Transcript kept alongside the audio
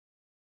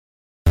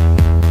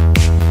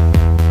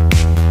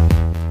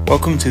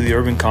Welcome to the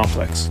Urban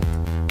Complex,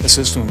 a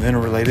system of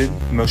interrelated,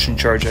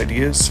 emotion-charged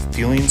ideas,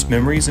 feelings,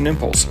 memories, and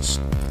impulses.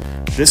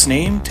 This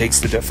name takes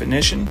the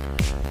definition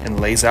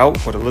and lays out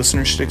what a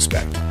listener should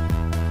expect.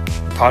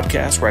 A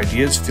podcast where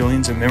ideas,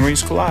 feelings, and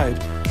memories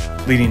collide,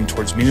 leading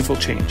towards meaningful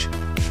change.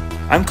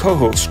 I'm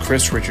co-host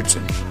Chris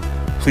Richardson.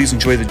 Please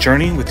enjoy the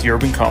journey with the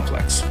Urban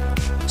Complex.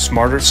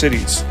 Smarter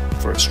cities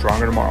for a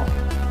stronger tomorrow.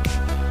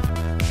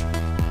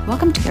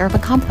 Welcome to the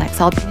Urban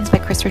Complex. All opinions by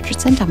Chris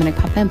Richardson, Dominic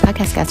Papa, and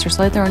podcast guests are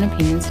solely their own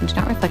opinions and do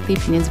not reflect the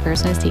opinions of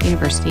Arizona State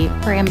University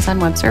or Amazon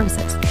Web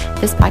Services.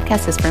 This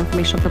podcast is for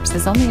informational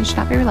purposes only and should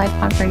not be relied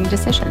upon for any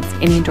decisions.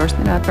 Any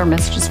endorsement of or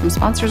messages from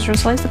sponsors are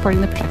solely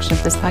supporting the production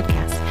of this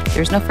podcast.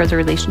 There is no further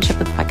relationship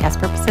with podcast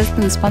purposes than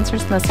the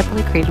sponsors unless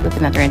separately created with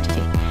another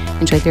entity.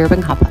 Enjoy the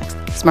Urban Complex.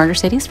 Smarter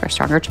cities for a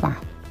stronger tomorrow.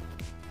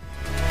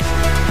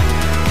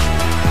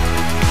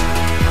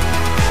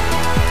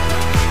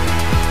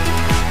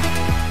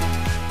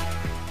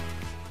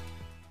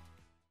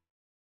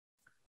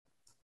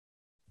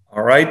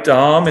 All right,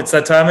 Dom, it's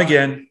that time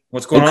again.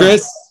 What's going on?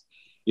 Chris?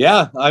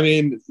 Yeah, I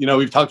mean,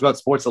 we've talked about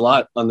sports a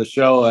lot on the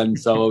show, and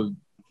so it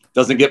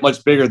doesn't get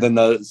much bigger than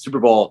the Super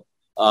Bowl.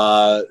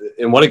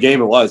 And what a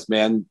game it was,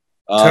 man.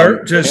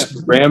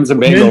 Just Rams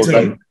and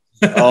Bengals.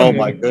 Oh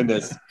my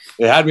goodness.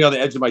 It had me on the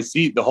edge of my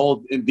seat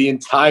the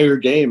entire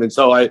game. And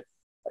so it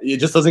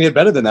just doesn't get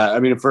better than that. I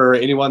mean, for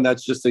anyone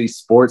that's just a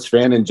sports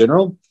fan in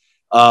general,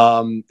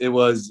 it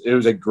was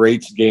a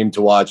great game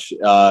to watch.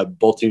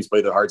 Both teams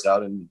played their hearts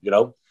out, and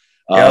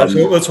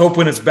let's hope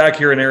when it's back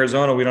here in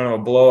Arizona, we don't have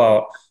a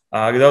blowout.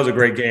 That was a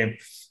great game.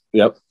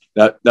 Yep.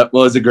 That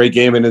was a great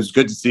game, and it's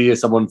good to see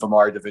someone from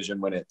our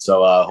division win it.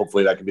 So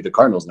hopefully that can be the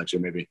Cardinals next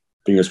year, maybe.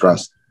 Fingers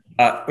crossed.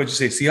 What'd you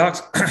say,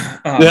 Seahawks?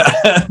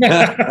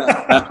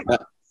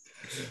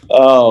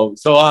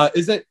 So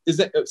is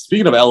it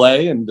speaking of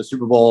LA and the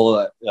Super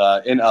Bowl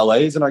in LA,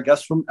 isn't our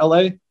guest from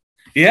LA?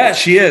 Yeah,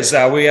 she is.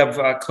 We have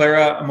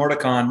Klara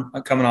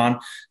Moradkhan coming on.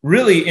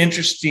 Really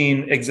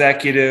interesting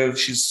executive.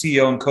 She's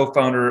CEO and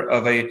co-founder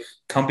of a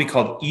company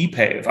called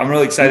ePave. I'm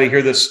really excited to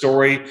hear this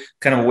story,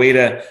 kind of a way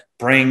to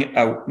bring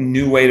a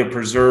new way to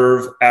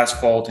preserve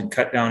asphalt and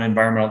cut down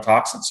environmental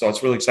toxins. So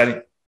it's really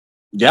exciting.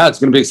 Yeah, it's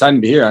going to be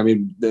exciting to hear. I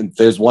mean,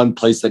 there's one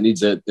place that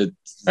needs it.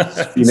 It's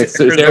Phoenix,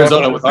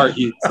 Arizona with our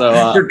heat.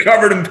 So you're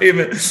covered in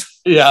pavement.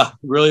 Yeah,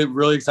 really,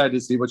 really excited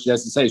to see what she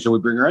has to say. Shall we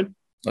bring her in?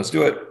 Let's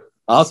do it.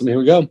 Awesome. Here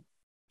we go.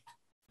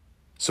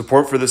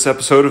 Support for this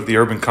episode of The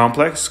Urban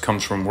Complex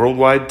comes from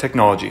Worldwide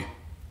Technology.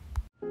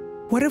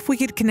 What if we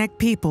could connect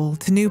people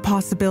to new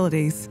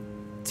possibilities,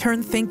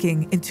 turn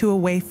thinking into a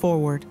way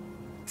forward,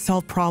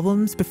 solve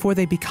problems before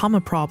they become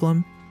a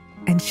problem,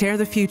 and share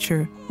the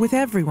future with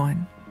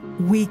everyone?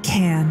 We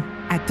can.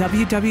 At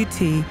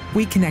WWT,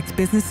 we connect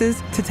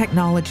businesses to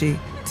technology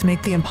to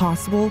make the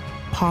impossible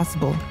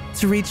possible,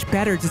 to reach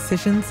better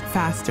decisions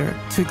faster,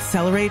 to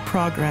accelerate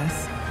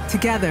progress.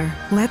 Together,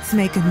 let's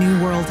make a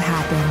new world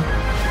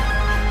happen.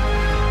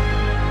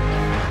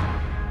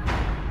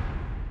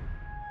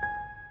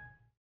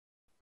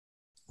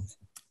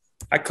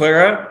 Hi,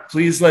 Klara.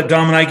 Please let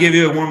Dom and I give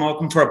you a warm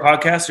welcome to our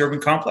podcast, The Urban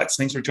Complex.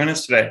 Thanks for joining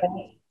us today.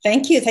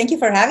 Thank you. Thank you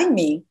for having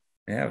me.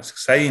 Yeah, it was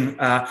exciting.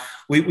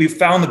 We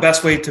found the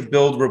best way to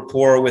build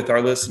rapport with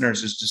our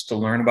listeners is just to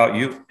learn about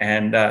you.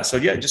 And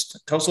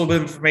just tell us a little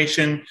bit of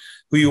information,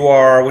 who you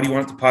are, what do you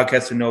want the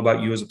podcast to know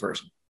about you as a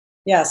person?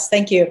 Yes,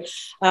 thank you.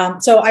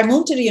 So I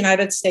moved to the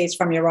United States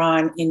from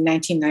Iran in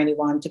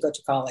 1991 to go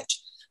to college.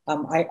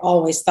 I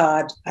always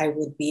thought I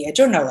would be a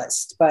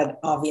journalist, but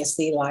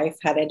obviously life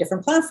had a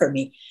different plan for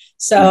me.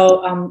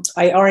 So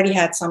I already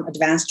had some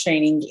advanced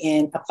training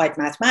in applied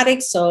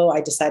mathematics, so I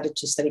decided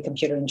to study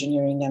computer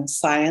engineering and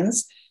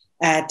science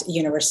at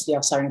University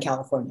of Southern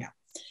California.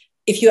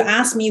 If you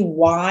ask me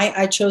why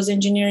I chose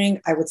engineering,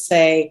 I would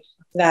say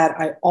that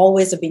I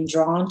always have been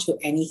drawn to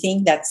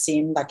anything that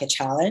seemed like a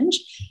challenge.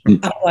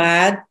 I'm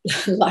glad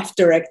life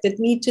directed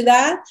me to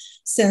that,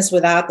 since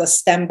without the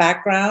STEM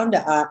background,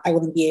 I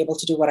wouldn't be able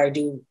to do what I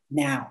do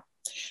now.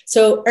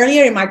 So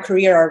earlier in my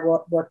career, I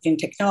worked in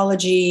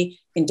technology,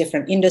 in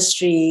different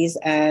industries.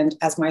 And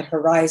as my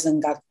horizon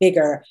got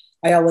bigger,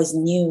 I always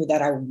knew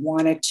that I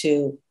wanted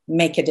to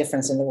make a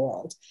difference in the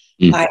world.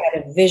 I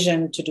had a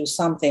vision to do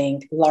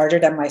something larger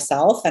than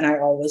myself, and I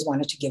always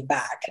wanted to give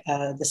back.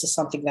 This is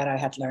something that I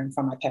had learned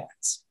from my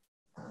parents.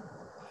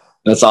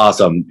 That's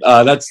awesome.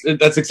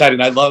 That's exciting.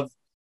 I love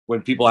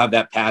when people have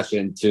that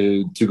passion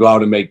to go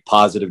out and make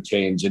positive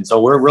change. And so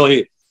we're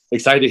really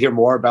excited to hear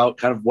more about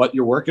kind of what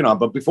you're working on.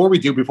 But before we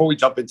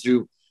jump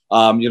into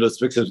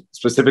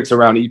specifics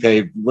around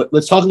ePave,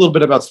 let's talk a little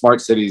bit about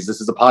smart cities.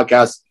 This is a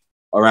podcast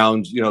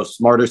around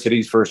smarter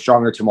cities for a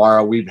stronger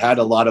tomorrow. We've had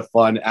a lot of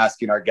fun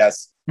asking our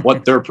guests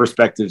what their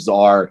perspectives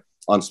are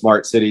on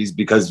smart cities,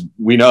 because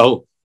we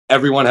know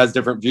everyone has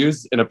different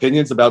views and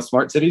opinions about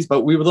smart cities,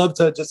 but we would love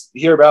to just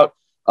hear about,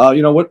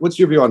 what's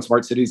your view on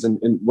smart cities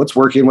and what's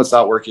working, what's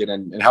not working,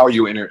 and how are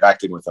you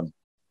interacting with them?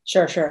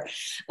 Sure.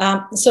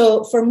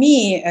 So for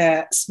me,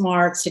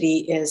 smart city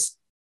is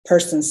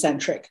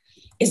person-centric.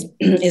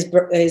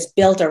 is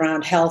built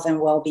around health and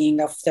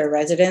well-being of their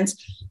residents.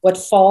 What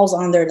falls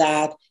under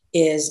that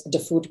is the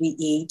food we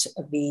eat,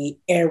 the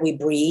air we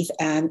breathe,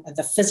 and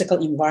the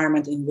physical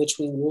environment in which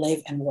we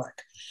live and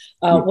work.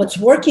 What's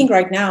working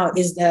right now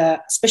is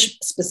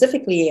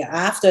specifically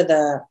after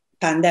the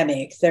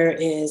pandemic, there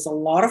is a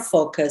lot of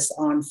focus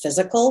on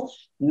physical,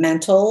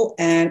 mental,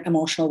 and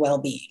emotional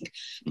well-being.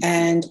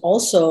 And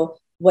also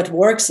what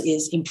works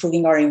is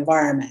improving our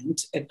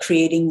environment,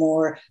 creating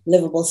more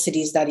livable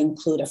cities that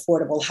include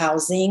affordable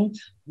housing,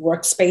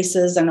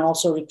 workspaces, and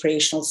also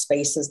recreational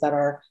spaces that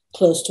are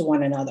close to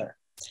one another.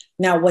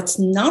 Now, what's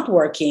not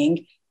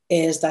working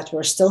is that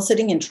we're still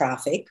sitting in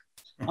traffic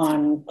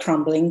on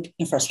crumbling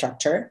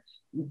infrastructure,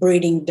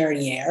 breathing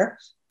dirty air,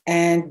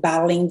 and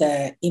battling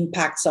the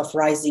impacts of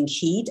rising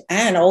heat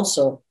and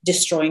also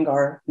destroying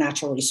our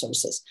natural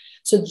resources.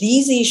 So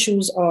these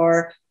issues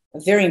are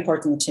very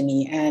important to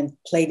me and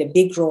played a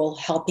big role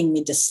helping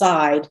me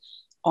decide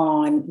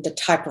on the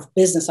type of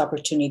business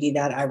opportunity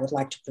that I would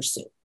like to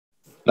pursue.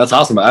 That's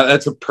awesome.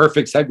 That's a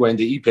perfect segue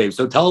into ePave.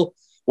 So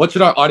what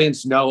should our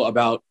audience know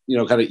about,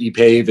 kind of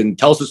ePave, and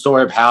tell us the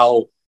story of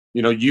how,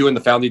 you and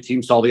the founding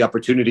team saw the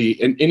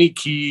opportunity and any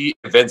key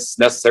events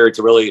necessary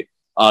to really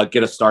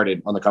get us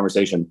started on the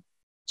conversation.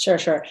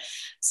 Sure.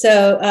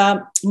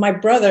 So my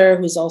brother,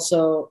 who's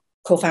also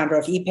co-founder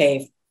of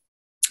ePave,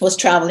 was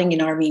traveling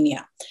in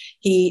Armenia.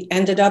 He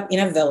ended up in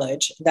a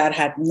village that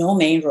had no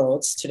main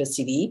roads to the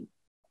city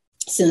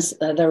since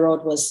the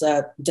road was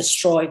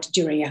destroyed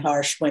during a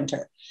harsh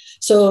winter.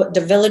 So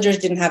the villagers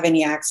didn't have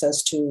any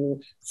access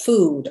to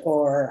food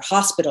or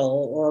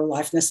hospital or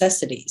life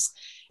necessities.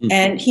 Mm-hmm.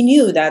 And he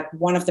knew that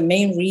one of the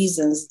main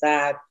reasons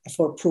that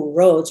for poor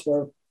roads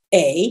were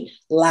A,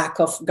 lack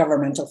of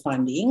governmental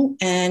funding,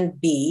 and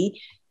B,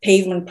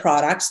 pavement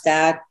products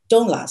that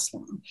don't last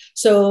long.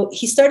 So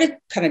he started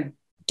kind of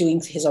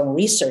doing his own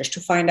research to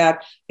find out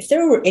if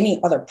there were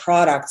any other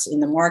products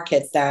in the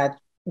market that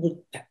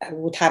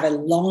would have a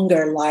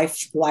longer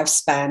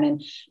lifespan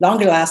and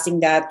longer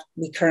lasting that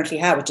we currently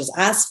have, which is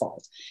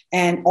asphalt,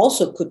 and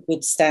also could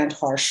withstand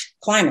harsh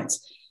climates.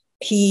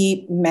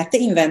 He met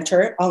the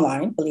inventor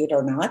online, believe it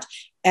or not,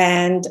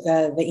 and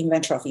the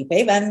inventor of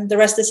ePave, and the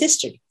rest is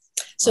history.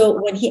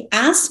 So when he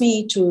asked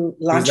me to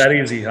launch... It was that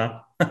easy, huh?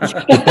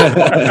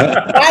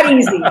 That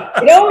easy.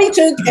 It only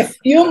took a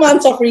few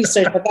months of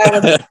research, but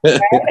that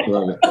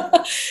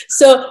was...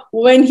 So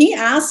when he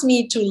asked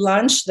me to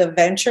launch the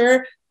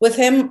venture with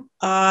him,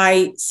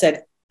 I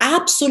said,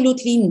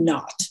 absolutely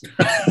not.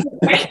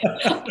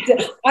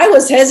 I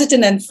was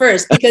hesitant at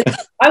first because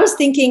I was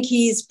thinking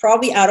he's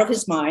probably out of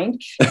his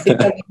mind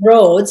because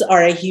roads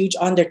are a huge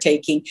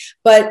undertaking.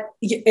 But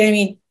I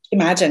mean,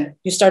 imagine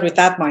you start with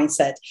that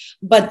mindset.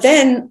 But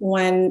then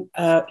when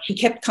he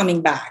kept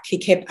coming back, he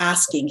kept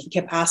asking.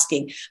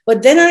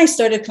 But then I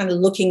started kind of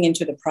looking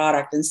into the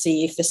product and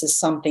see if this is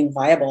something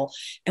viable.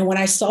 And when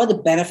I saw the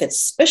benefits,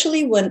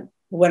 especially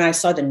when I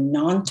saw the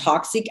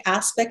non-toxic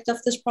aspect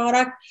of this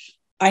product,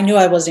 I knew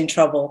I was in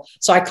trouble.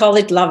 So I call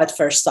it love at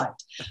first sight.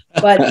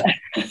 But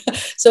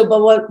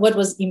what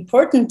was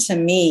important to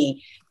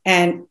me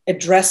and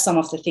address some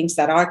of the things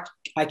that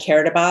I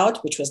cared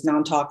about, which was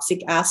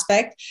non-toxic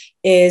aspect,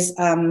 is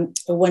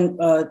when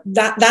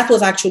that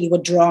was actually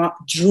what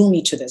drew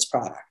me to this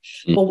product.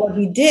 Mm-hmm. But what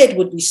we did,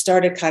 we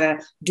started kind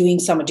of doing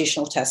some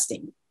additional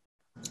testing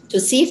to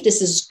see if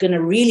this is going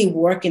to really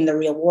work in the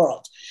real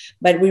world.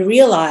 But we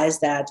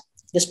realized that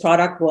this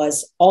product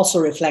was also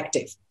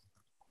reflective.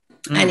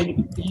 And it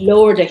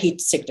lowered the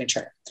heat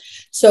signature.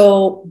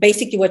 So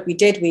basically what we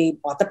did, we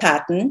bought the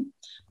patent,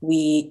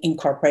 we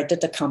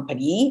incorporated the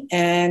company,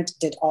 and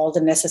did all the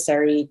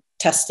necessary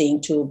testing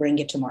to bring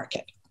it to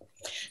market.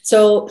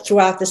 So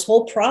throughout this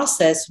whole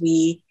process,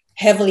 we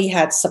heavily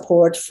had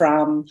support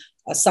from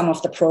some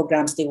of the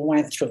programs they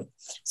went through,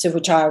 so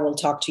which I will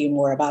talk to you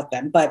more about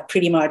them. But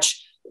pretty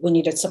much we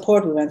needed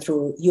support. We went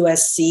through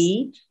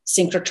USC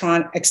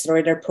Synchrotron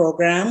Accelerator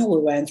Program. We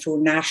went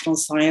through National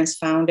Science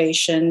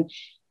Foundation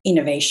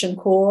Innovation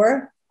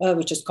Core,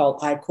 which is called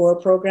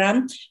iCore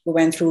program. We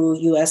went through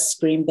US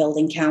Green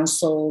Building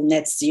Council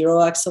Net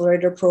Zero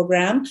Accelerator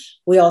program.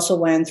 We also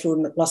went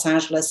through Los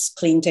Angeles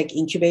Clean Tech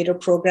Incubator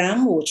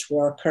program, which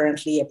we're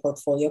currently a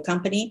portfolio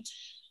company.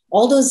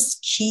 All those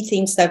key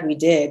things that we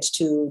did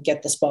to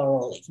get this ball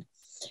rolling.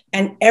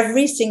 And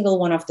every single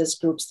one of these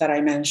groups that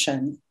I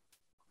mentioned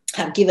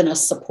have given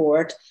us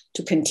support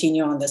to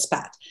continue on this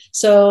path.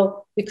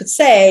 So we could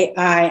say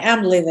I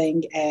am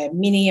living a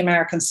mini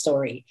American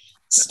story,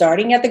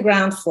 starting at the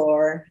ground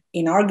floor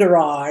in our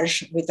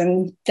garage with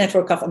a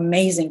network of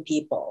amazing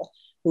people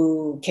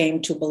who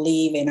came to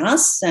believe in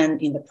us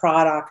and in the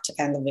product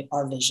and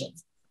our vision.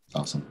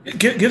 Awesome.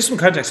 Give some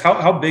context.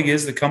 How big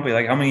is the company?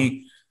 Like, how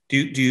many do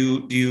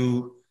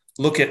you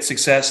look at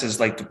success as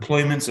like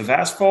deployments of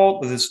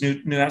asphalt with this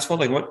new asphalt?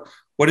 Like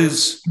what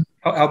is,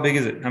 how big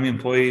is it? How many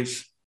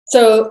employees?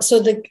 So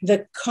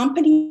the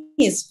company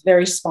is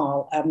very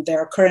small. There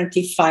are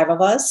currently 5 of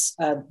us,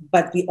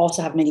 but we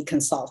also have many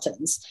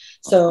consultants.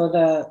 So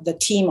the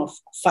team of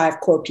 5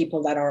 core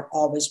people that are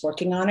always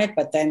working on it,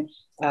 but then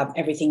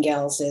Everything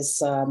else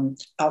is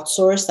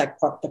outsourced, like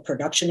the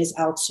production is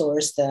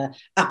outsourced, the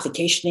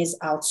application is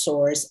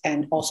outsourced,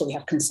 and also we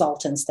have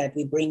consultants that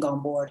we bring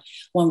on board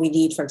when we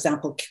need, for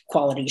example,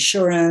 quality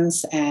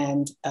assurance,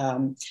 and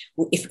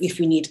if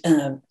we need,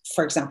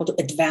 for example, to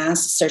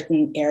advance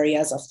certain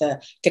areas of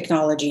the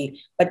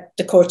technology. But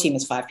the core team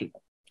is 5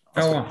 people.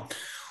 Oh, wow.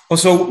 Well,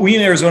 so we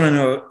in Arizona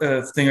know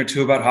a thing or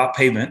two about hot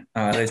pavement.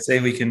 They say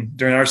we can,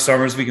 during our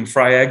summers, we can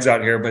fry eggs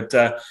out here. But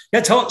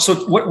yeah, tell us, so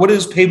what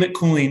is pavement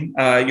cooling,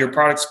 your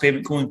product's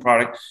pavement cooling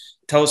product?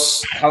 Tell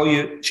us how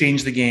you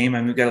change the game.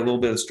 And we've got a little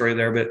bit of story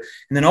there, but,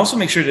 and then also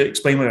make sure to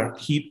explain what a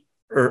heat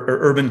or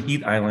urban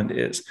heat island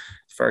is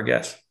for our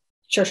guests.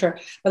 Sure.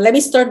 But let me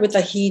start with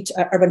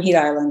the urban heat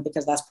island,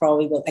 because that's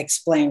probably will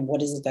explain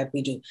what is it that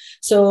we do.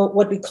 So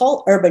what we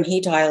call urban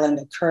heat island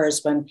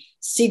occurs when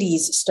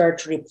cities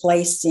start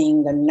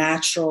replacing the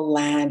natural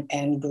land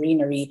and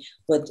greenery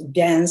with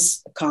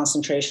dense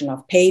concentration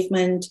of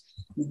pavement,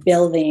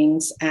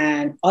 buildings,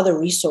 and other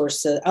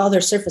resources, other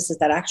surfaces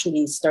that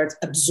actually start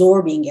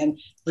absorbing and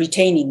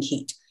retaining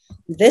heat.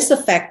 This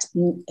effect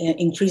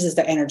increases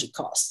the energy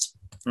cost.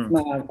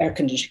 Air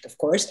conditioning, of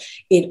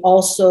course. It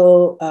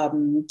also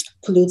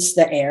pollutes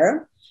the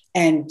air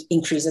and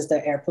increases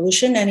the air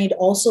pollution. And it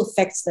also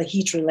affects the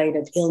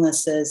heat-related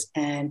illnesses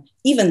and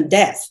even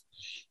death.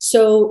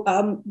 So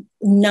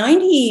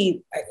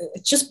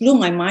it just blew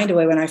my mind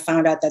away when I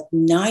found out that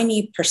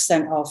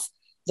 90% of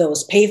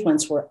those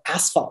pavements were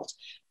asphalt.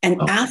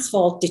 And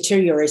asphalt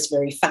deteriorates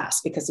very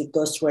fast because it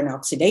goes through an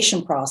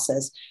oxidation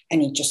process,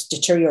 and it just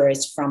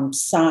deteriorates from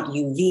sun,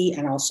 UV,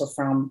 and also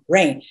from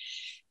rain.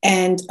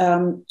 And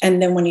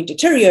then when it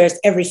deteriorates,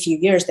 every few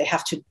years, they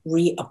have to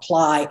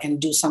reapply and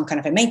do some kind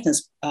of a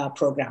maintenance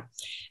program.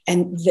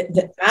 And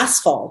the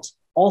asphalt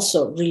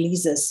also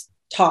releases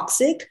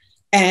toxic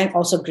and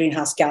also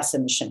greenhouse gas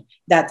emission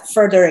that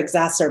further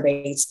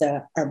exacerbates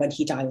the urban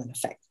heat island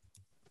effect.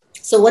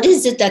 So what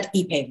is it that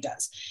ePave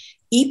does?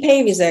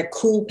 ePave is a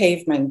cool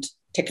pavement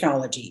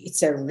technology.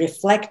 It's a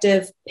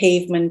reflective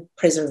pavement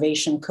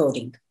preservation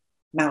coating.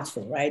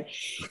 Mouthful, right?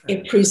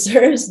 It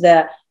preserves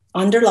the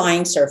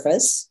underlying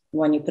surface.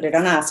 When you put it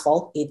on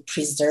asphalt, it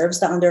preserves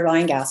the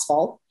underlying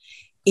asphalt.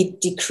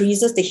 It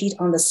decreases the heat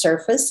on the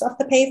surface of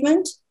the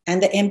pavement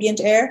and the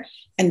ambient air,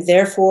 and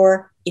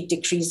therefore it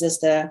decreases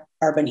the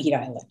urban heat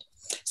island.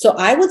 So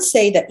I would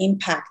say the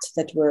impact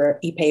that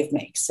ePave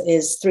makes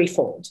is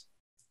threefold.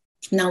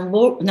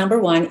 Number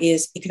one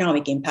is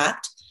economic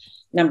impact.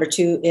 Number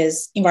two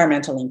is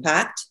environmental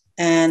impact.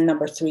 And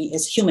number three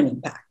is human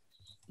impact.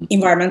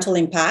 Environmental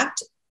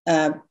impact,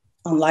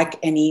 unlike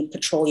any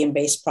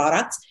petroleum-based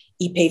products,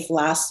 ePave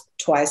lasts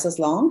twice as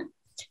long,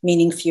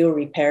 meaning fewer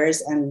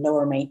repairs and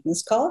lower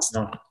maintenance costs.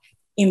 No.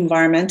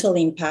 Environmental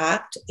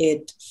impact,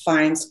 it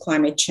finds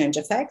climate change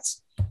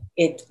effects.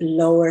 It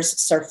lowers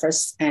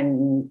surface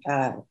and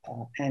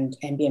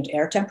ambient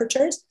air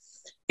temperatures.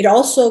 It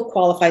also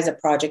qualifies a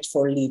project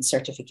for LEED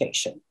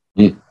certification.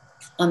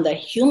 On the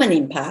human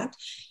impact,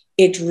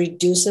 it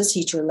reduces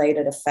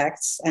heat-related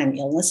effects and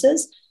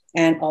illnesses,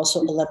 and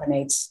also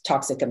eliminates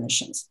toxic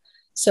emissions.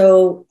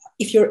 So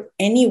if you're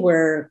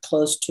anywhere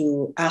close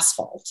to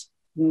asphalt,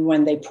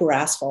 when they pour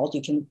asphalt,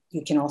 you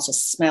can also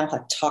smell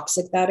how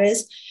toxic that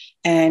is.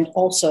 And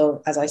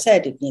also, as I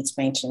said, it needs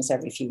maintenance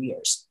every few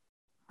years.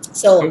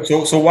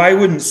 So why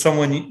wouldn't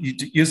someone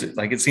use it?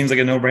 Like, it seems like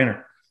a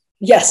no-brainer.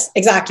 Yes,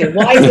 exactly.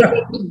 Why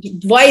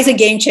is it a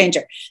game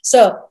changer?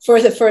 So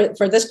for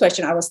this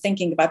question, I was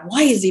thinking about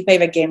why is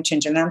ePave a game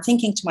changer? And I'm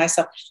thinking to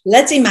myself,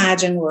 let's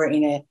imagine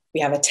we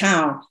have a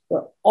town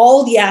where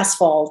all the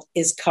asphalt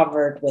is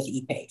covered with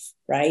ePave,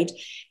 right?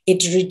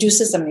 It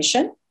reduces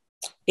emission,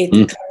 it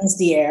cleans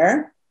the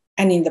air,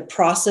 and in the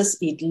process,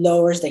 it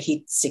lowers the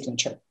heat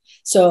signature.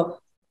 So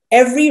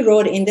every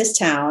road in this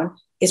town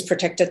is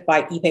protected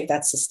by ePave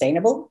that's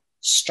sustainable,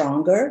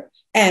 stronger,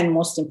 and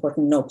most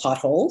important, no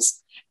potholes,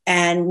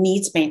 and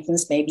needs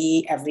maintenance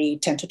maybe every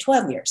 10 to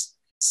 12 years.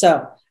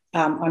 So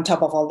on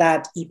top of all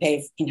that,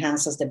 ePave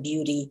enhances the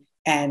beauty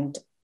and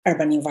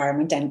urban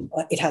environment, and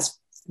it has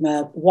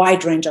a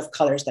wide range of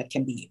colors that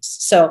can be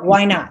used. So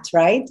why not,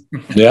 right?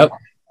 Yep.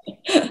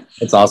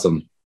 That's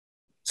awesome.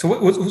 So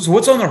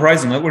what's on the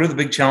horizon? Like, what are the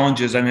big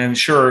challenges? I mean, I'm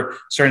sure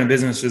starting a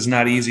business is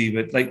not easy,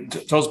 but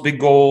like, tell us big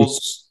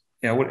goals,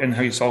 and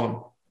how you solve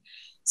them.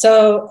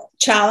 So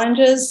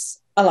challenges,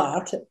 a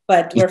lot,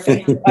 but we're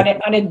facing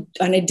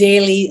on a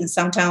daily, and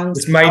sometimes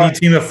this mighty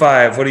team of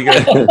 5. What do you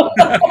got?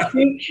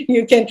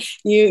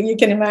 you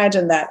can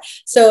imagine that.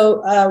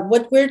 So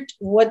what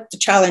the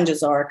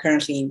challenges are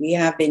currently, we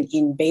have been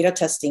in beta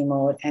testing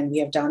mode, and we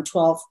have done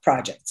 12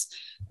 projects.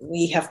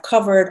 We have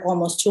covered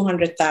almost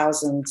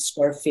 200,000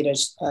 square feet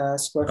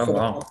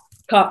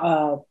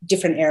of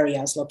different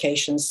areas,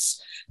 locations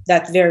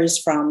that varies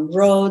from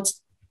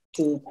roads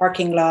to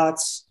parking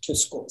lots to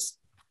schools.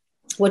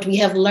 What we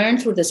have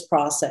learned through this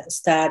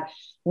process that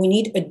we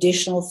need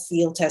additional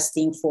field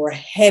testing for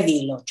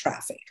heavy load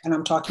traffic. And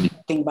I'm talking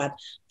about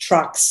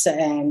trucks,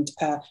 and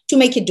to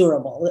make it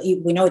durable.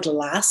 We know it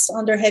lasts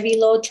under heavy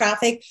load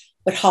traffic,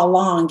 but how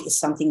long is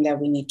something that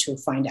we need to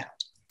find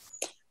out.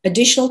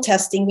 additional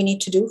testing we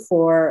need to do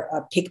for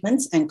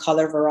pigments and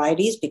color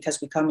varieties, because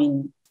we come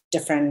in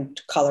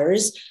different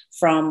colors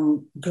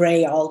from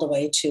gray all the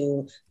way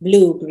to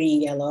blue,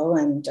 green, yellow,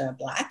 and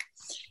black.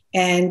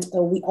 And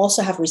we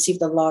also have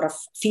received a lot of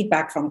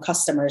feedback from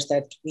customers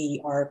that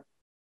we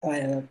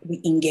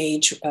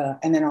engage,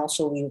 and then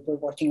also we're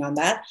working on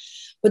that.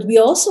 But we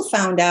also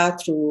found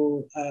out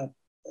through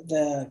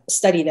the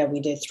study that we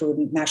did through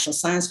the National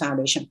Science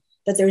Foundation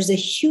that there's a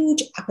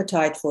huge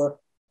appetite for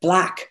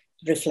black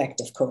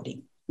reflective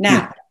coating.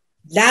 Now,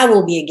 that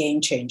will be a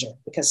game changer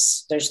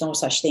because there's no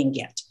such thing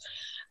yet.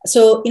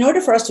 So in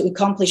order for us to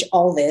accomplish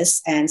all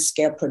this and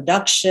scale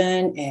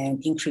production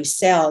and increase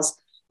sales,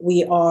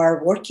 we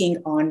are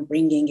working on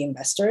bringing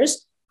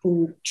investors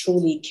who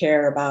truly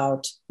care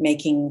about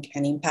making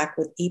an impact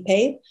with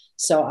ePave.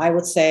 So I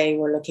would say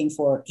we're looking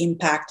for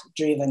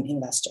impact-driven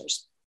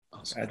investors.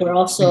 We're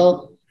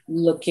also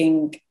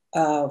looking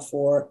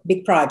for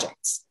big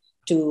projects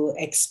to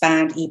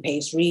expand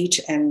ePave's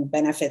reach and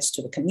benefits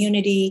to the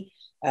community,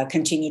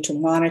 continue to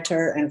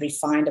monitor and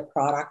refine the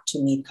product to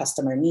meet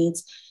customer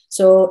needs.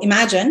 So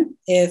imagine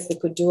if we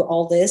could do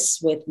all this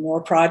with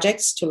more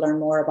projects to learn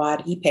more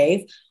about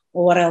ePave,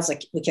 or what else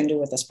we can do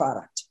with this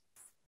product.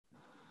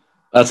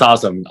 That's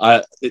awesome.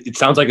 It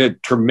sounds like a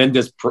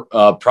tremendous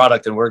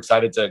product, and we're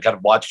excited to kind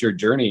of watch your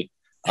journey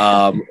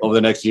over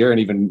the next year and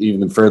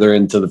even further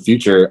into the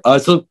future.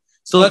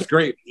 So that's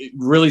great. It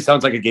really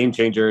sounds like a game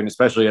changer, and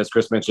especially as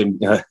Chris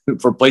mentioned,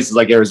 for places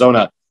like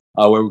Arizona,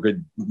 where we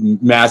could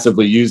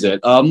massively use it.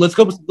 Let's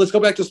go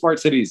back to smart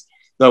cities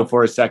though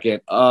for a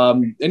second.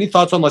 Any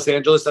thoughts on Los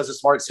Angeles as a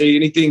smart city?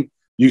 Anything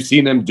you've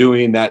seen them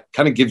doing that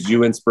kind of gives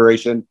you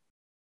inspiration?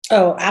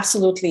 Oh,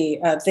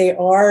 absolutely. They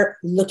are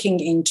looking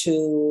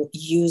into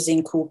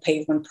using cool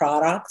pavement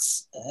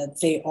products.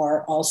 They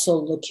are also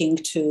looking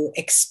to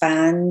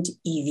expand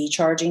EV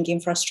charging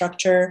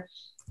infrastructure.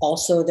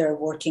 Also, they're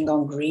working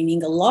on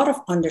greening a lot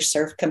of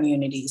underserved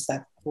communities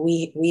that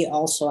we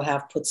also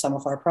have put some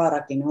of our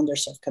product in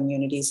underserved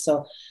communities.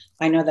 So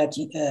I know that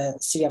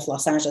City of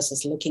Los Angeles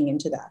is looking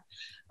into that.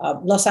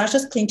 Los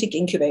Angeles Clean Tech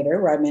Incubator,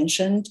 where I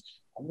mentioned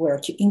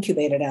where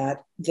incubated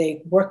at,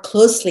 they work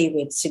closely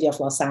with City of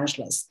Los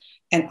Angeles.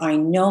 And I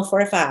know for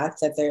a fact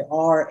that they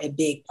are a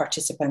big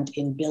participant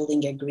in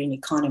building a green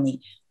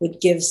economy, which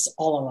gives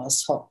all of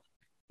us hope.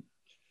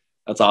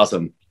 That's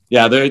awesome.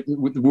 Yeah,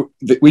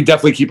 we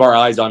definitely keep our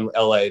eyes on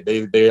LA.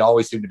 They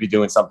always seem to be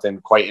doing something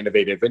quite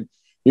innovative. And,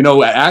 you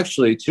know,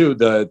 actually, too,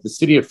 the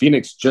city of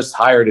Phoenix just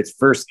hired its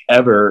first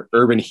ever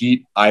urban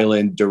heat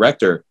island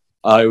director.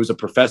 It was a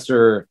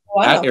professor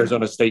at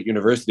Arizona State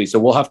University. So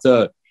we'll have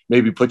to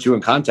maybe put you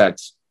in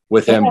contact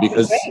with him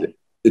because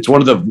it's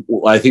one of the,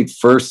 I think,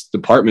 first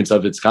departments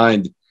of its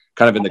kind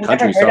of in the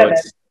country. So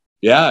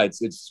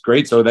it's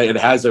great. So that it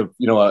has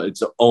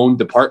its own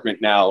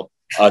department now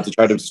to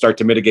try to start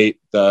to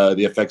mitigate the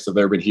effects of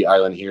the urban heat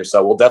island here.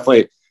 So we'll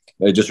definitely,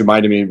 it just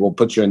reminded me, we'll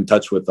put you in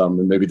touch with them,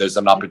 and maybe there's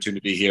an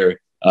opportunity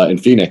here in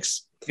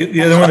Phoenix.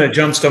 The other one that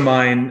jumps to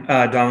mind,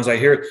 Dom, is I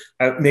hear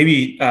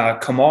maybe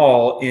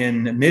Kamal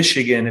in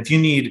Michigan, if you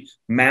need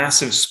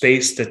massive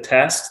space to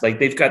test, like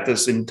they've got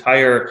this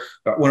entire,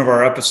 one of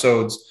our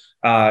episodes,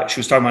 she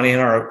was talking about Ann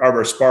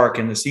Arbor Spark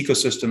and this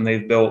ecosystem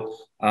they've built.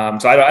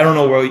 So I don't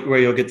know where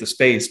you'll get the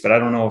space, but I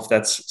don't know if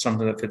that's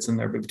something that fits in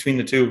there. But between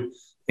the two,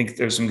 I think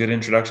there's some good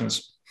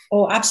introductions.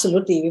 Oh,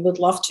 absolutely. We would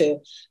love to.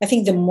 I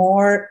think the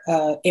more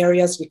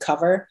areas we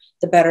cover,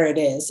 the better it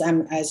is.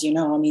 And as you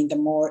know, I mean, the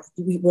more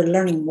we're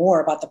learning more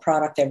about the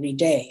product every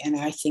day. And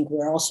I think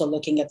we're also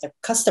looking at the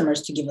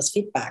customers to give us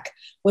feedback.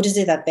 What is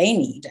it that they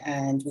need?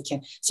 And we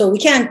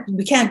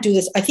can't do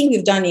this. I think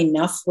we've done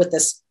enough with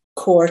this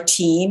core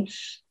team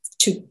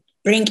to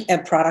bring a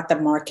product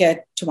to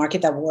market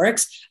that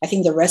works. I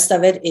think the rest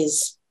of it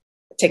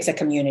takes a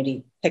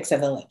community, takes a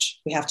village.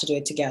 We have to do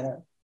it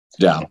together.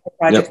 Yeah. The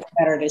project, the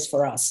better it is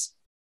for us.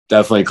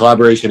 Definitely.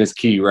 Collaboration is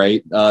key,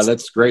 right?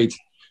 That's great.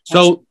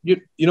 So, you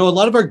know, a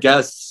lot of our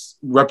guests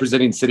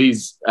representing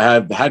cities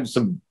have had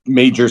some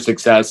major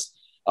success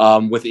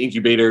with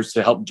incubators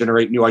to help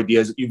generate new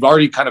ideas. You've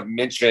already kind of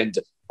mentioned,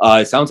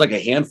 it sounds like a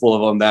handful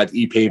of them that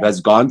ePave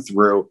has gone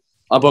through.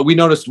 But we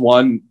noticed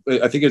one,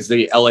 I think it's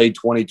the LA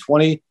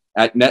 2020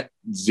 at Net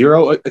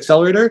Zero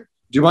Accelerator.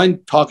 Do you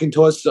mind talking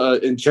to us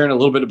and sharing a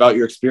little bit about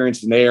your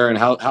experience in there and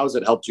how has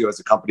it helped you as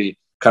a company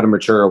kind of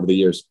mature over the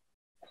years?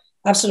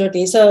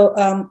 Absolutely. So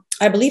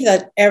I believe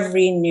that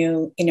every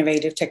new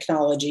innovative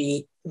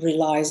technology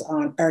relies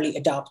on early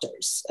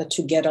adopters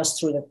to get us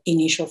through the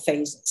initial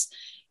phases.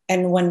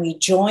 And when we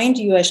joined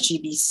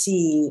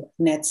USGBC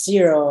Net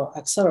Zero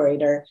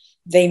Accelerator,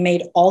 they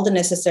made all the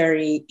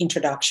necessary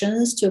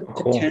introductions to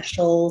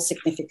potential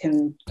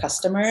significant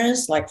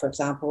customers, like, for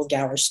example,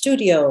 Gower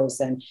Studios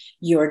and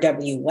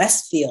URW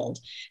Westfield.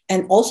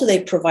 And also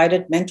they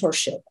provided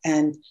mentorship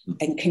and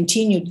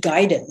continued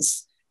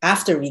guidance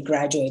after we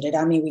graduated.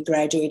 I mean, we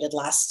graduated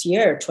last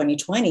year,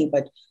 2020,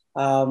 but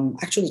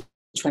actually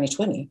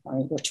 2020, I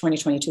mean, we're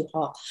 2022.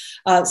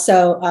 I'm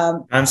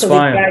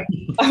fine.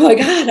 oh my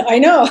God, I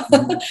know.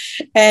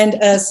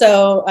 And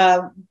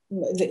so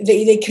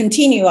they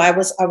continue. I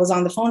was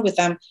on the phone with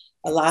them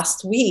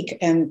last week,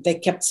 and they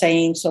kept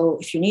saying, so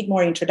if you need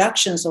more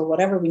introductions or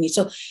whatever we need.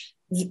 So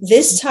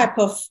this type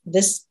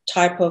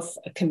of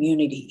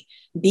community,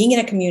 being in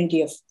a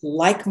community of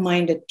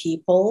like-minded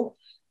people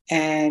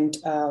and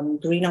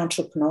green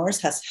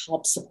entrepreneurs, has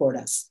helped support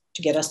us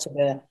to get us to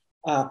the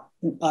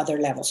other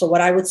level. So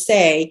what I would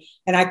say,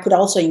 and I could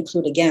also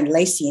include again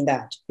Lacey in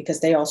that, because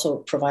they also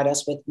provide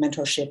us with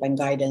mentorship and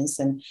guidance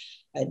and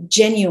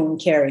genuine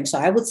caring. So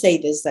I would say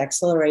this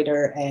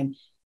accelerator and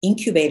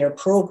incubator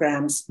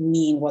programs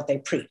mean what they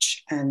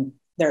preach, and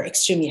they're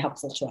extremely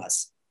helpful to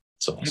us.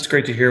 So it's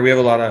great to hear. We have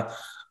a lot of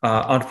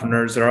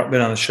entrepreneurs that have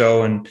been on the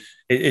show, and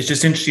it's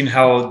just interesting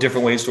how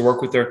different ways to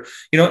work with their,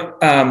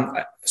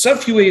 so a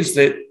few ways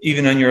that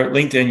even on your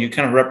LinkedIn, you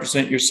kind of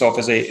represent yourself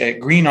as a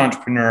green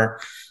entrepreneur.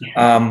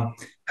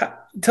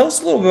 Tell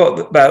us a little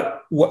bit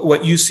about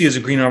what you see as a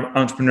green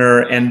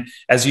entrepreneur. And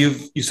as you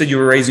said, you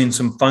were raising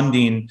some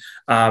funding,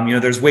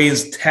 there's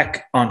ways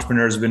tech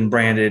entrepreneurs have been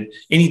branded.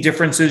 Any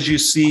differences you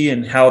see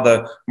in how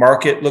the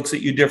market looks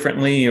at you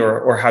differently,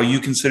 or how you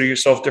consider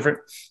yourself different?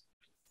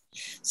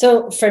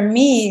 So for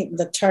me,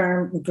 the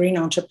term green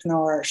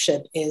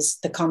entrepreneurship is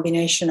the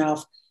combination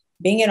of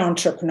being an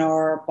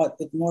entrepreneur, but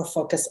with more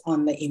focus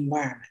on the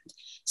environment.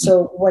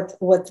 So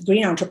what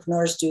green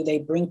entrepreneurs do, they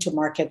bring to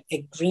market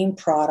a green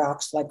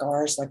products like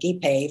ours, like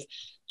ePave,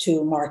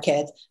 to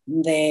market.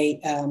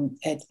 They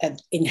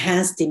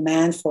enhance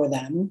demand for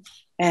them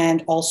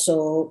and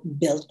also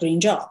build green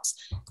jobs.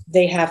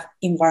 They have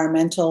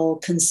environmental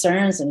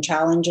concerns and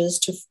challenges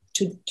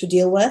to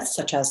deal with,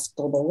 such as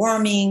global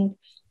warming,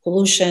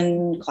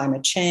 pollution,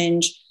 climate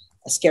change,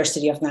 a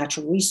scarcity of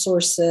natural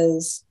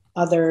resources,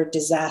 other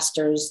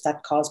disasters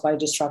that caused by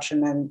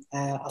disruption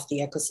of the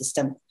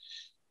ecosystem.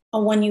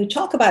 And when you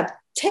talk about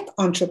tech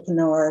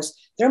entrepreneurs,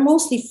 they're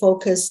mostly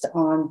focused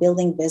on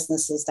building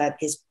businesses that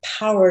is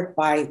powered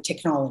by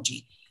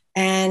technology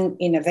and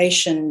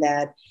innovation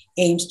that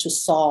aims to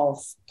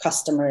solve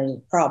customer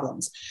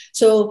problems.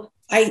 So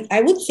I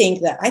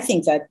think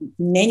that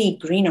many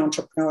green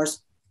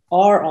entrepreneurs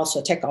are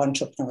also tech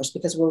entrepreneurs,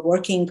 because we're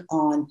working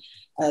on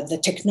the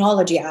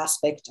technology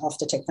aspect of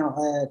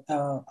the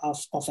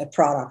of a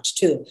product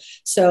too.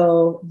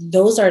 So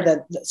those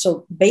are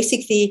so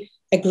basically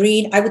a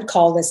green, I would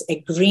call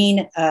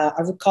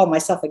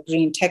myself a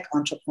green tech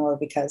entrepreneur,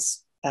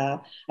 because I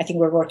think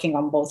we're working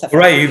on both of them.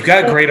 Right. You've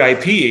got great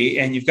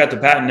IP and you've got the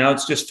patent. Now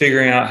it's just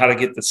figuring out how to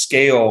get the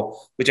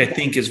scale, which I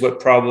think is what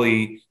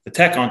probably the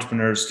tech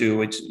entrepreneurs do,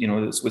 which,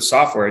 with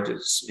software.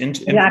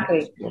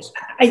 Exactly.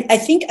 I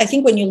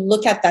think when you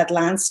look at that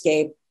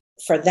landscape,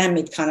 for them,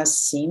 it kind of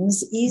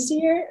seems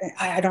easier.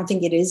 I don't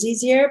think it is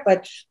easier,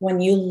 but when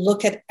you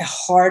look at a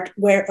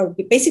hardware,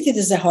 basically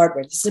this is a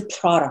hardware, this is a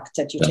product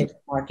that you take to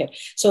market.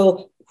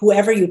 So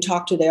whoever you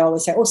talk to, they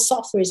always say, oh,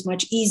 software is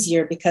much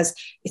easier because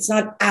it's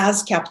not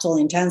as capital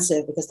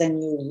intensive, because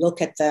then you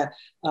look at a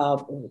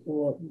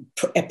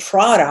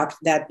product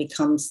that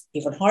becomes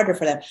even harder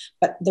for them.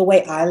 But the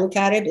way I look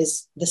at it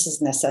is, this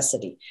is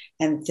necessity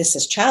and this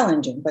is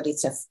challenging, but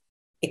it's an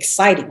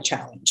exciting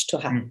challenge to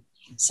have.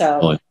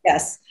 So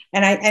yes.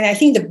 And I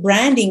think the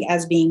branding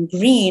as being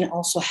green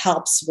also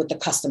helps with the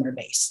customer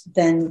base.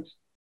 Then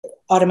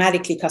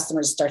automatically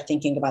customers start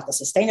thinking about the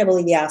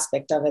sustainability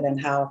aspect of it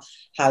and how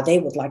they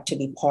would like to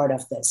be part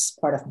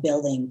of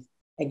building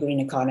a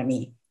green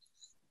economy.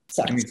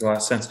 So that makes a lot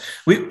of sense.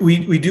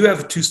 We do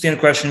have two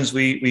standard questions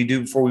we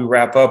do before we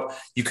wrap up.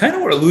 You kind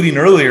of were alluding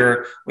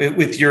earlier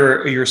with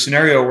your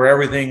scenario where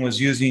everything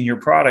was using your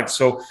product.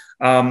 So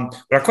but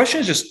our question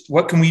is just,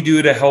 what can we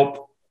do to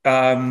help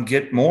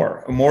get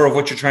more of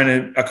what you're trying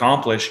to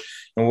accomplish?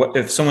 And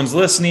if someone's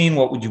listening,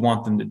 what would you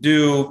want them to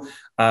do?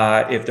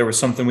 If there was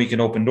something we can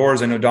open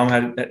doors. I know Dom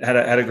had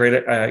a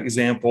great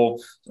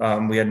example.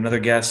 We had another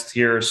guest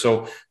here.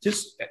 So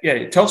just,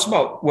 tell us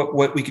about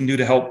what we can do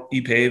to help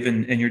ePave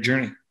and your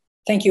journey.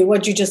 Thank you.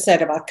 What you just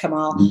said about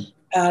Kamal,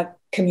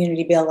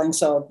 community building.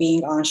 So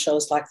being on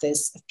shows like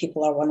this, if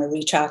people want to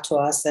reach out to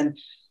us and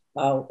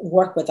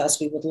work with us,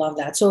 we would love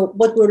that. So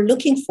what we're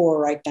looking for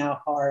right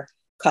now are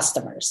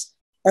customers,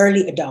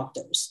 early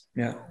adopters,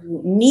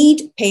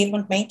 need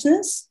pavement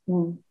maintenance,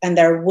 and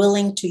they're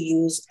willing to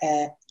use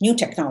a new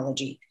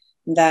technology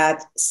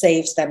that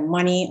saves them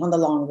money on the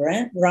long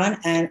run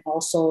and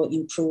also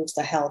improves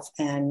the health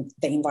and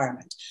the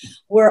environment.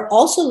 We're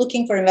also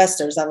looking for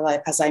investors,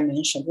 as I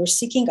mentioned. We're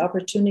seeking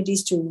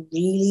opportunities to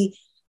really,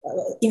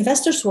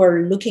 investors who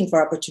are looking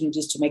for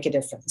opportunities to make a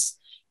difference.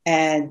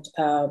 And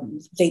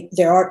they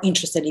are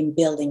interested in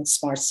building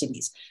smart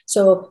cities.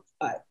 So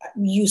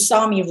you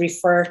saw me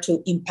refer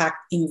to impact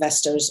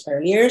investors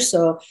earlier.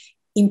 So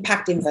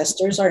impact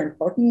investors are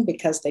important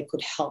because they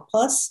could help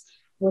us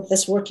with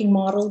this working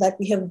model that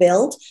we have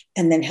built,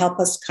 and then help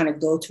us kind of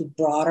go to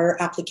broader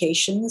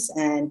applications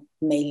and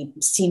maybe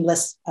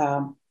seamless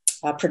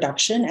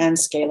production and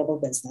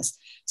scalable business.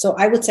 So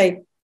I would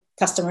say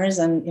customers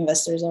and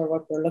investors are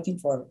what we're looking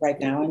for right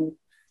now. And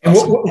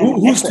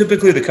who's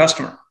typically the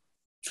customer?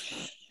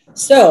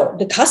 So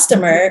the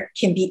customer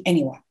can be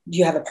anyone.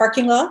 You have a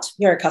parking lot,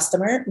 you're a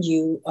customer.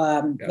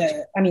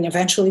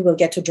 Eventually we'll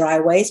get to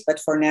driveways, but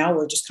for now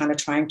we're just kind of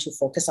trying to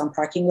focus on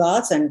parking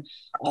lots and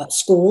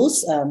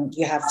schools.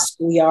 You have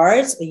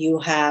schoolyards, you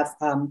have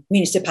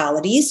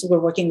municipalities. We're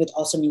working with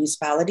also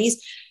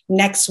municipalities.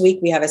 Next week,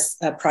 we have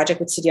a project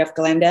with City of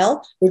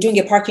Glendale. We're doing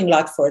a parking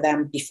lot for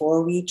them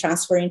before we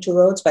transfer into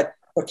roads, but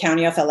for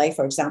County of LA,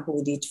 for example,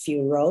 we did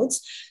few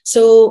roads.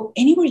 So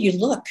anywhere you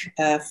look,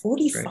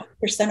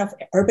 45% of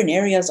urban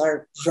areas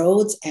are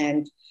roads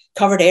and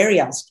covered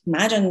areas.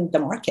 Imagine the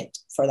market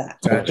for that.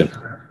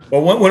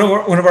 Well,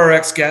 one of our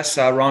ex-guests,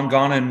 Ron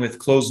Gonin with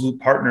Closed Loop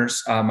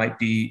Partners, might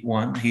be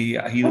one.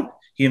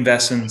 He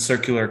invests in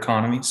circular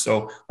economy,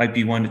 so might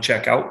be one to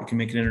check out. We can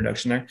make an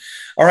introduction there.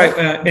 All right,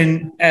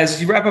 and as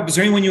you wrap up, is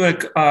there anyone you want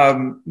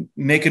to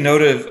make a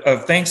note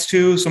of thanks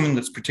to, someone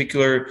that's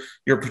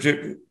you're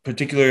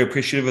particularly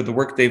appreciative of the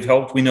work they've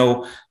helped? We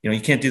know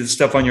you can't do this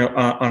stuff on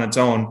its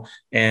own,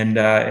 and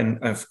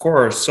of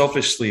course,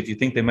 selfishly, if you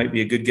think they might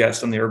be a good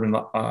guest on the Urban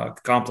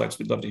Complex,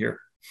 we'd love to hear.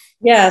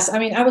 Yes,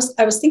 I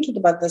was thinking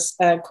about this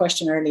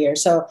question earlier.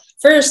 So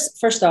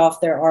first off,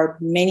 there are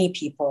many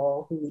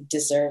people who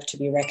deserve to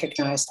be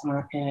recognized in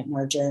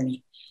our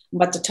journey,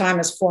 but the time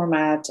as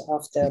format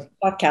of the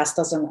podcast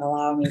doesn't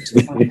allow me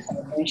to find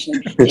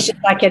information. It's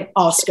just like an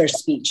Oscar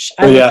speech.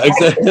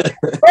 Exactly.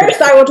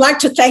 First, I would like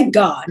to thank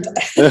God.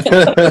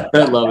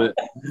 I love it.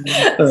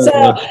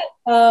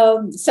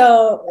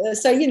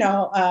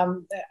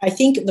 I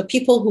think the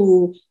people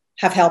who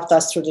have helped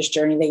us through this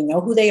journey, they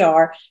know who they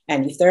are.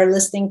 And if they're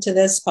listening to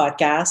this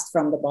podcast,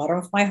 from the bottom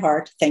of my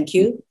heart, thank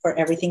you for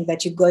everything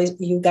that you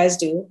guys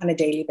do on a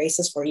daily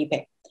basis for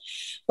ePave.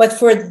 But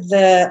for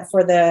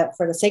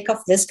the sake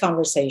of this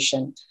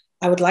conversation,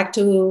 I would like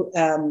to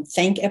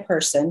thank a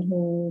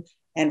person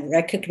and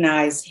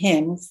recognize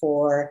him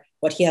for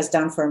what he has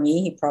done for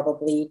me. He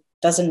probably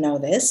doesn't know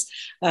this,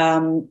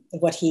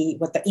 what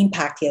the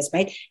impact he has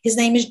made. His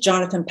name is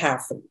Jonathan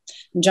Palfrey.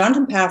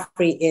 Jonathan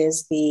Palfrey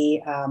is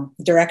the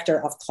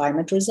director of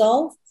Climate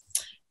Resolve.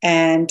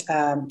 And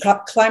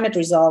Climate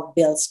Resolve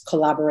builds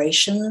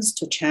collaborations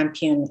to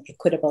champion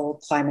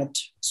equitable climate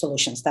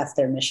solutions. That's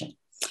their mission.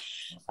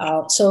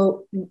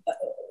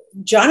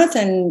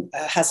 Jonathan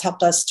has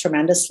helped us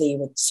tremendously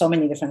with so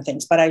many different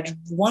things. But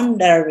one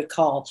that I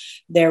recall,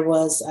 there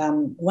was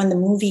when the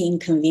movie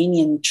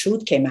Inconvenient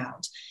Truth came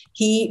out,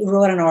 he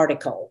wrote an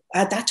article.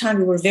 At that time,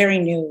 we were very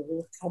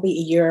new, probably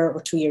a year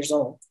or 2 years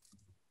old.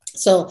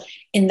 So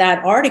in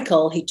that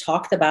article, he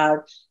talked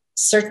about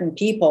certain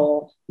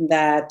people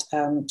that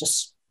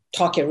just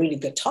talk a really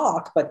good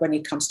talk, but when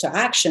it comes to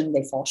action,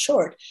 they fall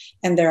short.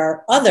 And there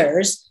are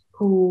others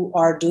who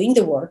are doing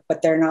the work,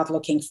 but they're not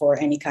looking for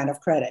any kind of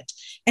credit.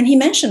 And he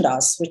mentioned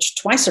us, which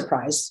to my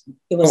surprise,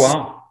 it was,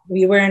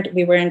 we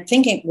weren't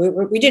thinking,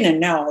 we didn't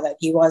know that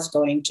he was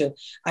going to.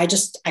 I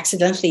just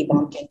accidentally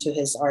bumped into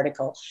his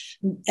article.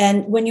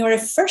 And when you're a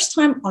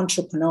first-time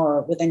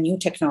entrepreneur with a new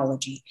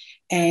technology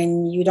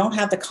and you don't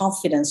have the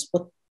confidence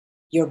with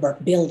you're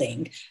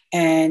building,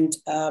 and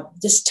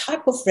this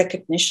type of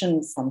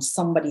recognition from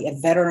somebody, a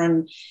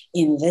veteran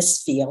in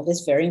this field,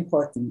 is very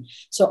important.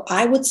 So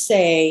I would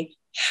say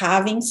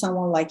having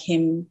someone like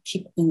him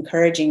keep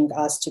encouraging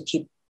us to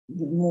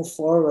move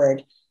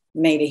forward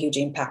made a huge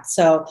impact.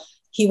 So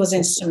he was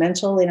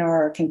instrumental in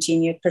our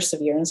continued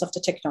perseverance of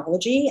the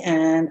technology,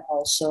 and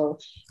also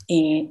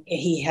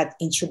he had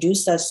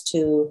introduced us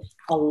to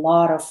a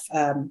lot of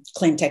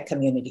clean tech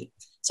community.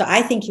 So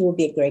I think he will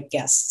be a great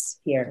guest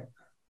here.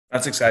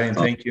 That's exciting.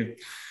 Thank you.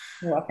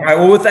 All right.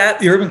 Well, with that,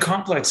 the Urban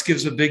Complex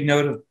gives a big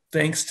note of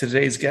thanks to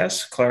today's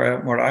guest,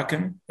 Klara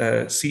Moradkhan,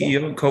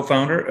 CEO and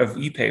co-founder of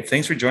ePave.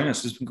 Thanks for joining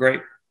us. It's been great.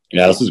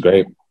 Yeah, this is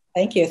great.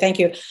 Thank you. Thank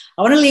you.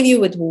 I want to leave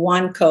you with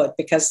one quote,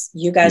 because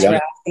you guys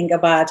were asking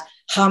about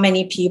how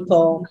many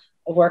people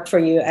work for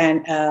you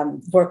and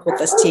work with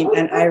this team.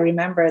 And I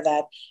remember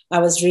that I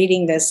was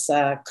reading this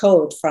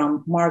quote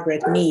from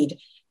Margaret Mead,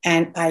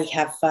 and I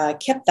have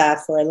kept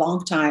that for a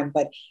long time.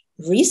 But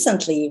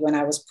recently, when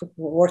I was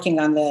working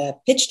on the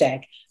pitch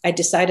deck, I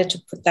decided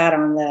to put that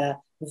on the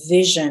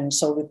vision.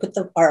 So we put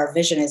our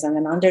vision is, and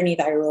then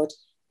underneath I wrote,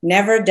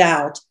 "Never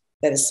doubt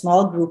that a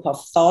small group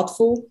of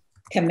thoughtful,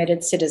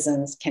 committed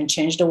citizens can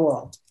change the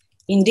world.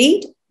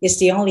 Indeed, it's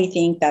the only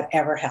thing that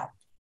ever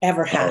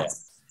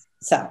has."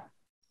 So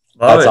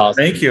that's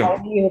awesome. Thank you. I'll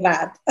give you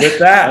that. With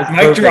that,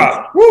 mic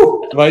drop.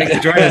 Woo! Thanks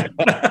for joining.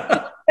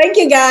 Thank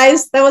you,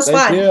 guys. That was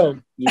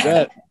fun. You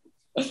bet.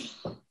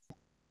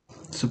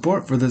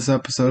 Support for this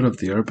episode of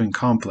the Urban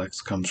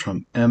Complex comes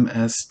from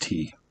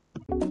MST.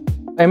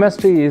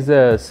 MST is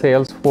a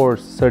Salesforce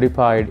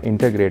certified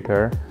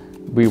integrator.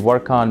 We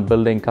work on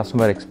building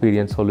customer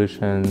experience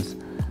solutions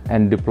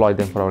and deploy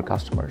them for our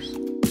customers.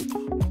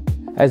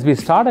 As we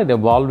started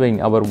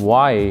evolving, our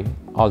why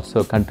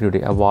also continued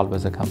to evolve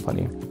as a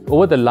company.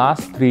 Over the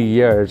last 3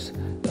 years,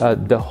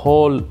 the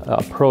whole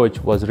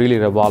approach was really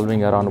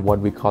revolving around what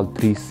we call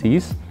 3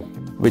 C's,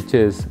 which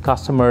is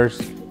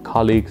customers,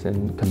 colleagues,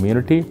 and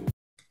community.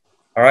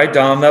 All right,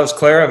 Dom, that was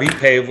Klara of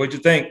ePave. What'd you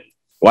think?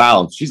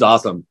 Wow, she's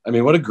awesome. I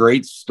mean, what a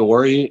great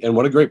story and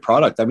what a great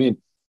product. I mean,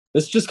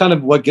 this is just kind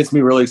of what gets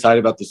me really excited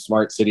about the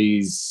smart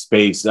cities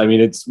space. I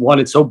mean, it's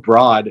so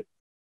broad,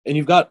 and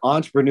you've got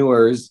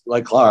entrepreneurs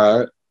like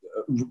Klara,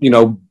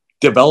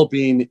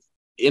 developing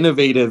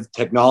innovative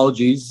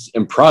technologies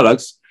and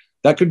products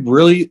that could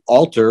really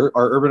alter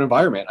our urban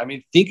environment. I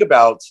mean, think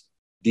about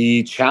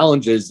the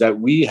challenges that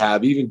we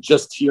have, even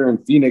just here in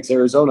Phoenix,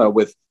 Arizona,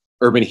 with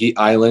urban heat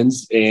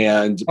islands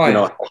and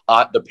how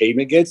hot the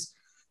pavement gets.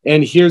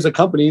 And here's a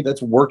company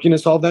that's working to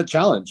solve that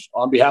challenge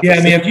on behalf of I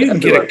mean, if you can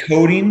get a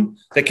coating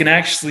that can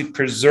actually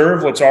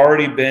preserve what's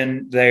already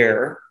been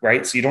there,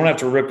 right? So you don't have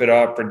to rip it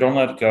up or don't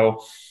let it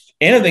go.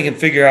 And if they can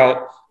figure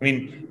out, I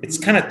mean, it's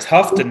kind of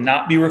tough to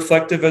not be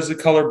reflective as the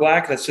color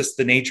black. That's just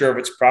the nature of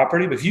its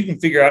property. But if you can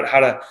figure out how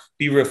to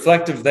be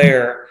reflective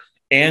there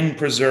and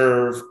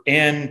preserve,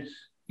 and,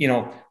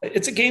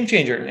 it's a game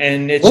changer.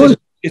 And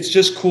it's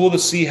just cool to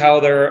see how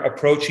they're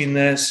approaching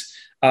this.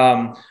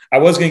 I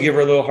was going to give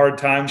her a little hard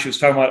time. She was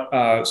talking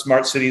about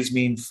smart cities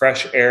mean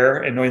fresh air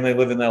and knowing they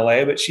live in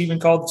LA, but she even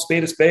called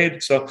spade a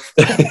spade. So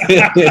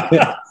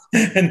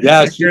and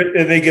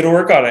they get to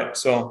work on it.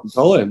 So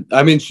Nolan,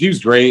 I mean,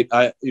 she's great.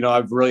 I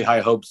have really high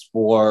hopes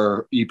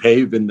for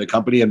ePave and the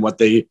company and what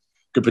they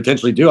could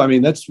potentially do. I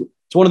mean, it's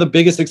one of the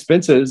biggest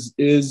expenses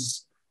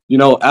is,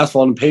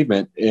 asphalt and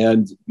pavement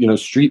and,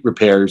 street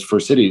repairs for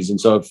cities.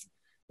 And so if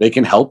they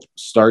can help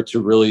start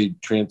to really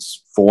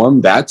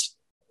transform that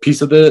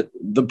piece of the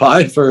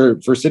pie for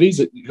cities,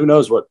 who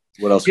knows what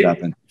else could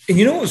happen. And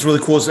what was really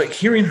cool is like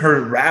hearing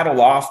her rattle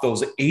off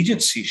those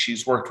agencies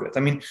she's worked with. I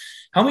mean,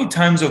 how many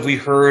times have we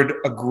heard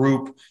a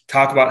group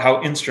talk about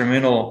how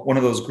instrumental one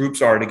of those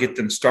groups are to get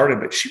them started?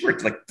 But she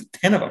worked like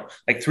 10 of them,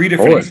 like 3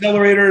 different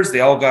accelerators.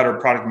 They all got her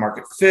product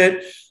market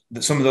fit.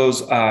 Some of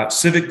those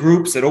civic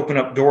groups that open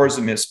up doors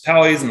to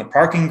municipalities and the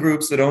parking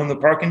groups that own the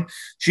parking.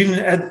 She even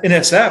had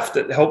NSF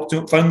that helped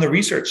to fund the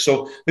research.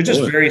 So they're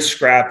just very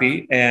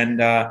scrappy. And,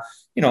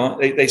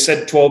 they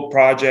said 12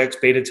 projects,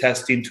 beta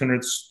testing,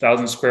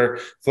 200,000 square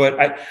foot.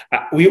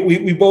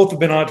 We both have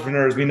been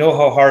entrepreneurs. We know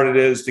how hard it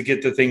is to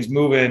get the things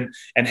moving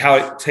and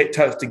how it's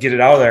tough to get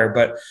it out of there.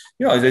 But,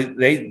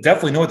 they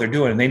definitely know what they're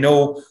doing. They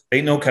know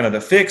kind of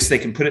the fix. They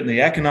can put it in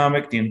the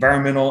economic, the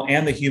environmental,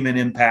 and the human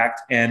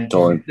impact. And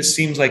this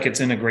seems like it's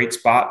in a great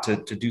spot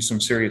to do some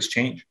serious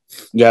change.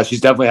 Yeah, she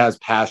definitely has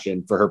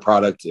passion for her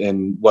product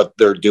and what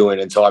they're doing.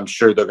 And so I'm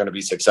sure they're going to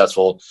be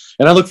successful.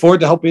 And I look forward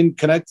to helping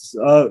connect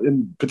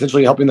and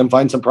potentially helping them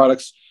find some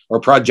products or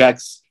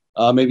projects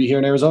maybe here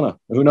in Arizona.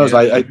 Who knows?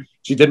 Yeah.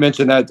 She did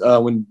mention that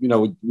when,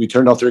 we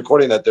turned off the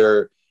recording that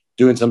they're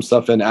doing some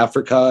stuff in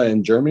Africa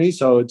and Germany.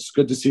 So it's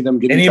good to see them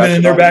getting. And even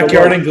in their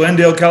backyard in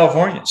Glendale,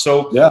 California.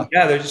 So yeah,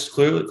 they're just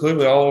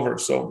clearly all over.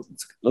 So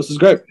this is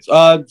great.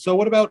 So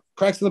what about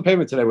cracks in the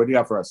pavement today? What do you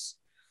have for us?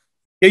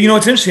 Yeah,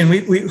 it's interesting.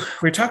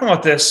 We're talking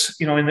about this,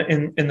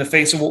 in the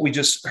face of what we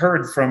just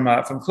heard from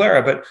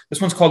Klara, but this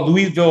one's called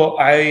Louisville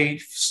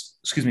Eyes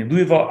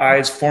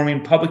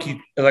Forming Public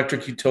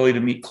Electric Utility to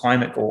Meet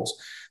Climate Goals.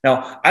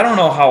 Now, I don't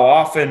know how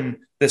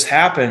often this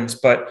happens,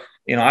 but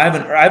I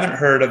haven't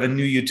heard of a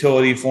new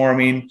utility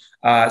forming.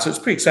 So it's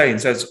pretty exciting.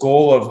 So it's a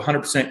goal of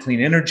 100% clean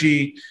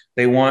energy.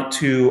 They want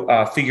to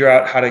figure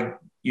out how to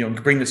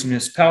bring this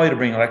municipality to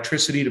bring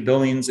electricity to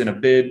buildings in a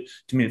bid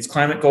to meet its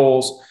climate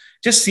goals.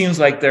 Just seems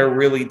like they're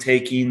really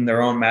taking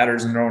their own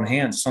matters in their own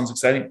hands. Sounds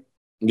exciting.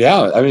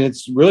 Yeah, I mean,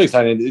 it's really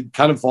exciting. It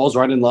kind of falls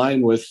right in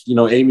line with,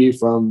 Amy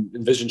from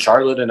Envision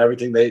Charlotte and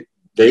everything they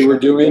were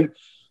doing.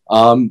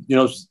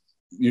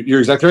 You're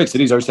exactly right.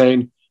 Cities are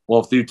saying, well,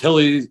 if the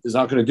utility is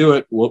not going to do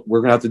it, we're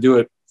going to have to do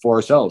it for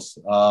ourselves.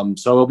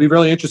 So it'll be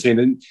really interesting.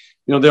 And,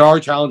 there are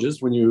challenges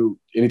when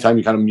anytime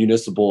you kind of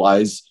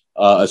municipalize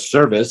a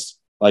service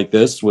like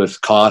this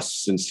with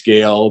costs and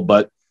scale,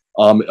 but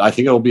I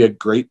think it will be a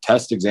great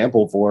test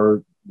example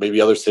for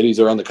maybe other cities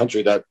around the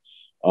country that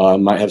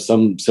might have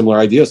some similar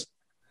ideas.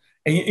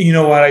 And you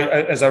know what?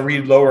 As I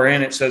read lower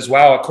in, it says,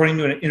 wow, according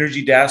to an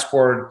energy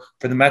dashboard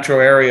for the metro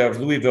area of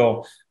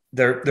Louisville,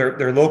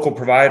 their local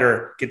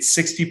provider gets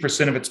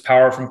 60% of its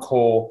power from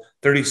coal,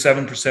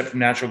 37% from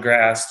natural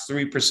gas,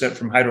 3%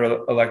 from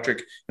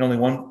hydroelectric, and only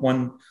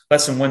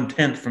less than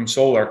 1/10 from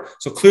solar.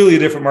 So clearly a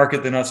different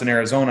market than us in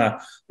Arizona.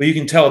 But you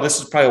can tell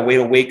this is probably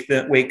a way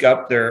to wake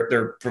up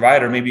their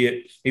provider.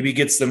 Maybe it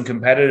gets them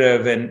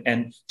competitive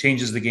and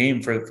changes the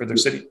game for their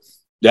city.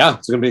 Yeah,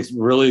 it's going to be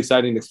a really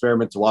exciting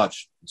experiment to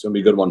watch. It's going to be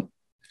a good one.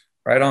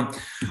 Right on.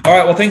 All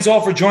right. Well, thanks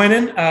all for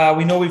joining.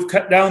 We know we've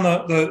cut down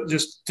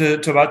just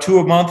to about 2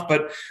 a month,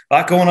 but a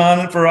lot going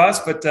on for us.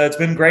 But it's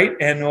been great,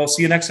 and we'll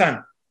see you next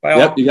time. Bye.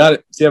 Yep, all. You got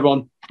it. See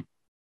everyone.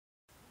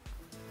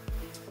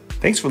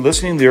 Thanks for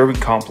listening to The Urban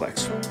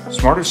Complex.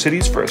 Smarter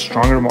cities for a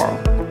stronger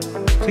tomorrow.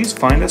 Please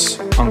find us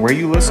on where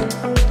you listen: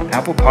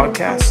 Apple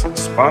Podcasts,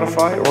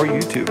 Spotify, or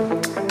YouTube.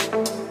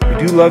 We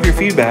do love your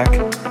feedback.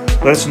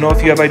 Let us know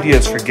if you have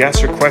ideas for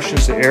guests or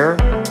questions to air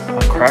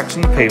on Cracks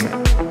in the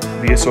Pavement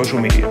via social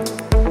media.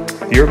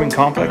 The Urban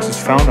Complex is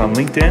found on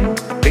LinkedIn,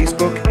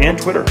 Facebook, and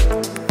Twitter.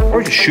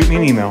 Or just shoot me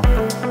an email,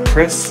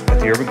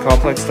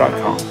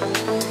 chris@theurbancomplex.com.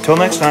 Till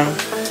next time.